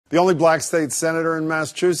The only black state senator in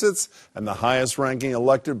Massachusetts and the highest ranking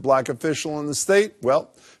elected black official in the state,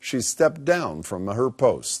 well, she stepped down from her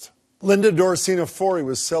post. Linda Dorcena Forry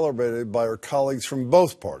was celebrated by her colleagues from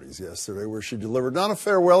both parties yesterday, where she delivered not a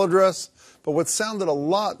farewell address, but what sounded a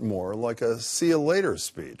lot more like a see you later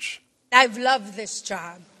speech. I've loved this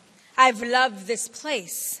job. I've loved this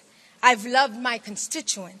place. I've loved my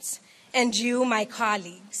constituents and you, my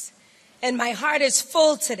colleagues. And my heart is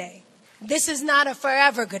full today. This is not a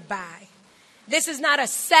forever goodbye. This is not a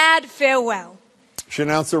sad farewell. She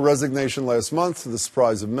announced her resignation last month to the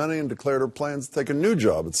surprise of many and declared her plans to take a new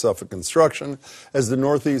job at Suffolk Construction as the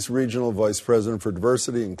Northeast Regional Vice President for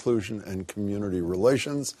Diversity, Inclusion, and Community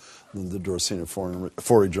Relations. Linda Dorcena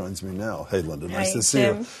Forry joins me now. Hey, Linda, nice to see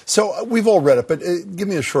you. So we've all read it, but give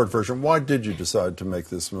me a short version. Why did you decide to make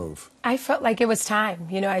this move? I felt like it was time.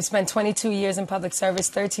 You know, I spent 22 years in public service,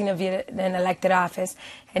 13 of it in elected office.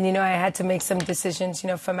 And, you know, I had to make some decisions, you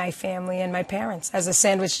know, for my family and my parents as a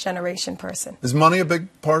sandwich generation person. Is money a big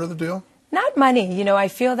part of the deal? Not money. You know, I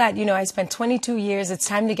feel that, you know, I spent 22 years. It's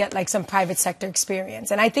time to get like some private sector experience.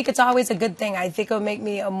 And I think it's always a good thing. I think it'll make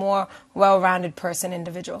me a more well-rounded person,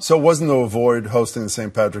 individual. So it wasn't to avoid hosting the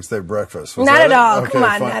St. Patrick's Day breakfast? Not at all. Okay, come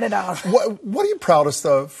on, fine. Not at all. What are you proudest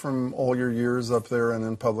of from all your years up there and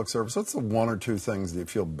in public service? What's the one or two things that you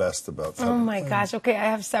feel best about? Oh, my gosh. Okay, I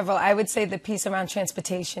have several. I would say the piece around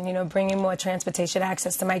transportation, you know, bringing more transportation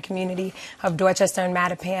access to my community of Dorchester and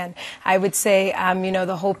Mattapan. I would say, you know,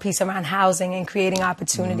 the whole piece around housing and creating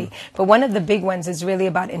opportunity. But one of the big ones is really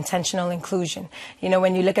about intentional inclusion. You know,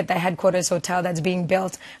 when you look at the headquarters hotel that's being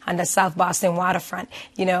built on the South Boston waterfront,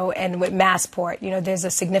 you know, and with Massport, you know, there's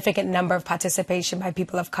a significant number of participation by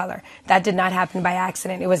people of color. That did not happen by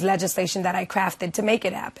accident. It was legislation that I crafted to make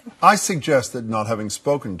it happen. I suggested, not having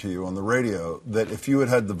spoken to you on the radio, that if you had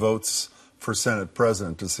had the votes for Senate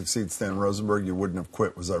President to succeed Stan Rosenberg, you wouldn't have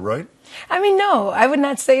quit. Was I right? I mean, no, I would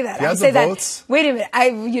not say that. You had I'd say the votes? Wait a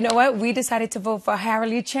minute. You know what? We decided to vote for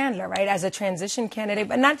Harriet Chandler, right, as a transition candidate,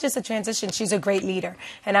 but not just a transition. She's a great leader,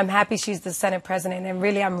 and I'm happy she's the Senate President, and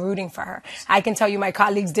really I'm rooting for her. I can tell you my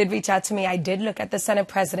colleagues did reach out to me. I did look at the Senate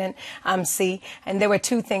President, see, and there were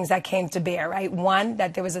two things that came to bear, right? One,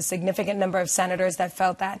 that there was a significant number of senators that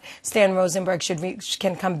felt that Stan Rosenberg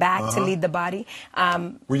can come back to lead the body.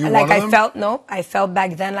 Were you one of them? I felt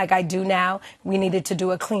back then like I do now. We needed to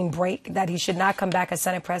do a clean break, that he should not come back as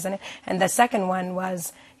Senate President. And the second one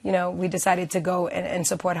was, you know, we decided to go and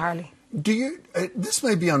support Harley. Do you, this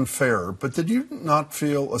may be unfair, but did you not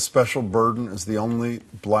feel a special burden as the only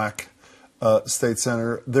black state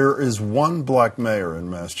senator? There is one black mayor in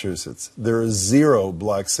Massachusetts. There is 0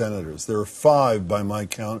 black senators. There are 5, by my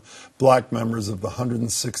count, black members of the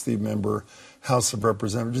 160-member House of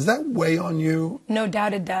Representatives. Does that weigh on you? No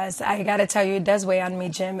doubt it does. I got to tell you, it does weigh on me,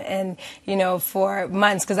 Jim. And, you know, for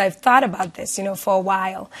months, because I've thought about this, you know, for a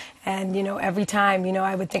while. And, you know, every time, you know,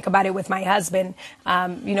 I would think about it with my husband,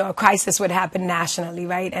 you know, a crisis would happen nationally,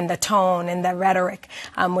 right? And the tone and the rhetoric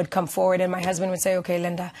would come forward. And my husband would say, okay,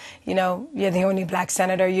 Linda, you know, you're the only black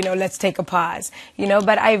senator, you know, let's take a pause. You know,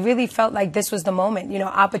 but I really felt like this was the moment. You know,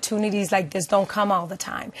 opportunities like this don't come all the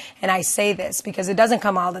time. And I say this because it doesn't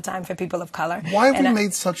come all the time for people of color. Why have we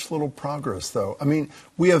made such little progress, though? I mean,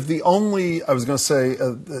 we have the only, I was going to say,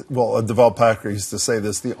 well, Deval Patrick used to say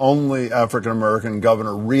this, the only African-American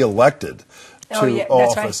governor re-elected to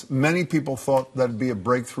office. Right. Many people thought that'd be a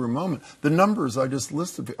breakthrough moment. The numbers I just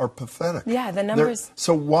listed are pathetic. Yeah, the numbers.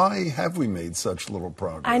 So why have we made such little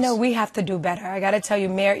progress? I know we have to do better. I got to tell you,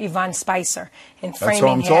 Mayor Yvonne Spicer in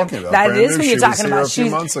Framingham. That's what I'm talking about. That is who you're talking about.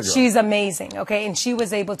 She's amazing, okay? And she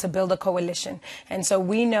was able to build a coalition. And so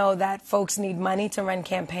we know that folks need money to run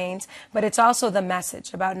campaigns, but it's also the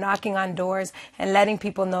message about knocking on doors and letting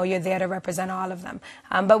people know you're there to represent all of them.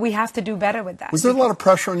 But we have to do better with that. Was there a lot of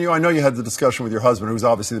pressure on you? I know you had the discussion with your husband, who's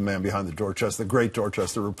obviously the man behind the great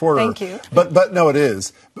Dorchester Reporter. Thank you. But no, it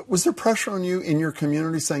is. But was there pressure on you in your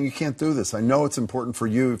community saying you can't do this? I know it's important for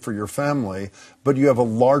you, for your family, but you have a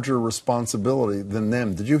larger responsibility than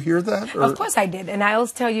them. Did you hear that? Of course I did. And I'll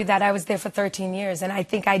tell you that I was there for 13 years, and I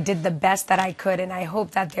think I did the best that I could, and I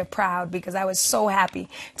hope that they're proud because I was so happy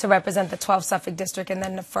to represent the 12th Suffolk District and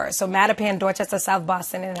then the 1st. So Mattapan, Dorchester, South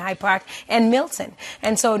Boston, and Hyde Park, and Milton.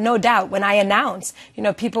 And so no doubt when I announced, you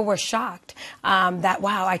know, people were shocked that,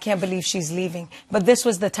 wow, I can't believe she's leaving. But this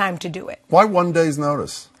was the time to do it. Why 1 day's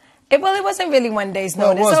notice? Well, it wasn't really 1 day's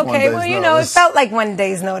notice. Well, okay, well, you know, it felt like 1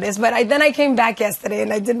 day's notice. But then I came back yesterday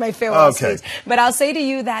and I did my farewell speech. But I'll say to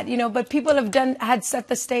you that, you know, but people had set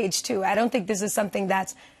the stage too. I don't think this is something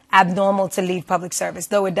that's abnormal to leave public service,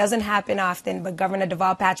 though it doesn't happen often. But Governor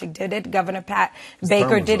Deval Patrick did it. Governor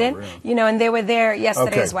Baker did it. You know, and they were there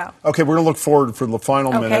yesterday as well. Okay, we're going to look forward for the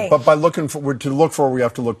final minute, but by looking forward, to look forward, we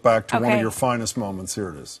have to look back to one of your finest moments. Here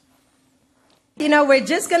it is. You know, we're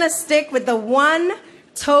just going to stick with the one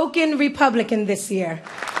token Republican this year.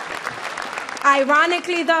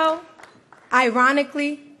 Ironically, though, I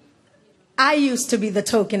used to be the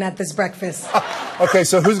token at this breakfast. Okay,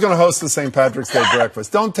 so who's going to host the St. Patrick's Day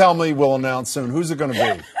breakfast? Don't tell me, we'll announce soon. Who's it going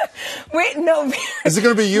to be? Wait, no. Is it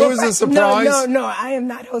going to be you as a surprise? No, I am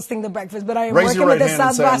not hosting the breakfast, but I am raise working your right with the hand South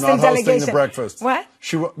and say, Boston I'm not delegation. hosting the breakfast. What?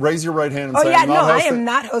 Raise your right hand and Oh, say, yeah, I'm not hosting. I am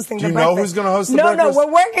not hosting the breakfast. Do you know who's going to host the breakfast? No,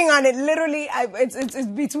 we're working on it. Literally, it's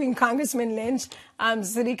between Congressman Lynch,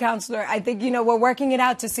 City Councilor. I think, you know, we're working it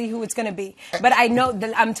out to see who it's going to be. But I know,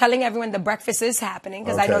 I'm telling everyone the breakfast is happening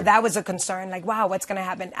because I know that was a concern. Like, wow, what's going to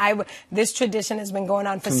happen? This tradition has been going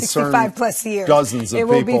on for 65 plus years. Dozens of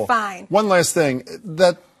people. It will be fine. One last thing,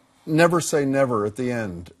 that never say never at the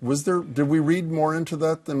end. Did we read more into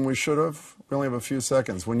that than we should have? We only have a few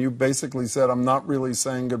seconds. When you basically said, I'm not really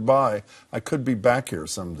saying goodbye, I could be back here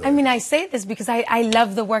someday. I mean, I say this because I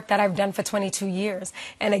love the work that I've done for 22 years.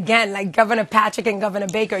 And again, like Governor Patrick and Governor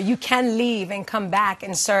Baker, you can leave and come back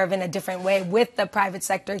and serve in a different way with the private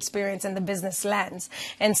sector experience and the business lens.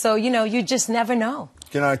 And so, you know, you just never know.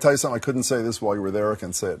 Can I tell you something? I couldn't say this while you were there. I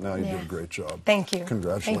can say it now. You did a great job. Thank you.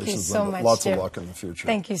 Congratulations. Thank you so much, Lots Jim. of luck in the future.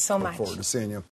 Thank you so Look much. forward to seeing you.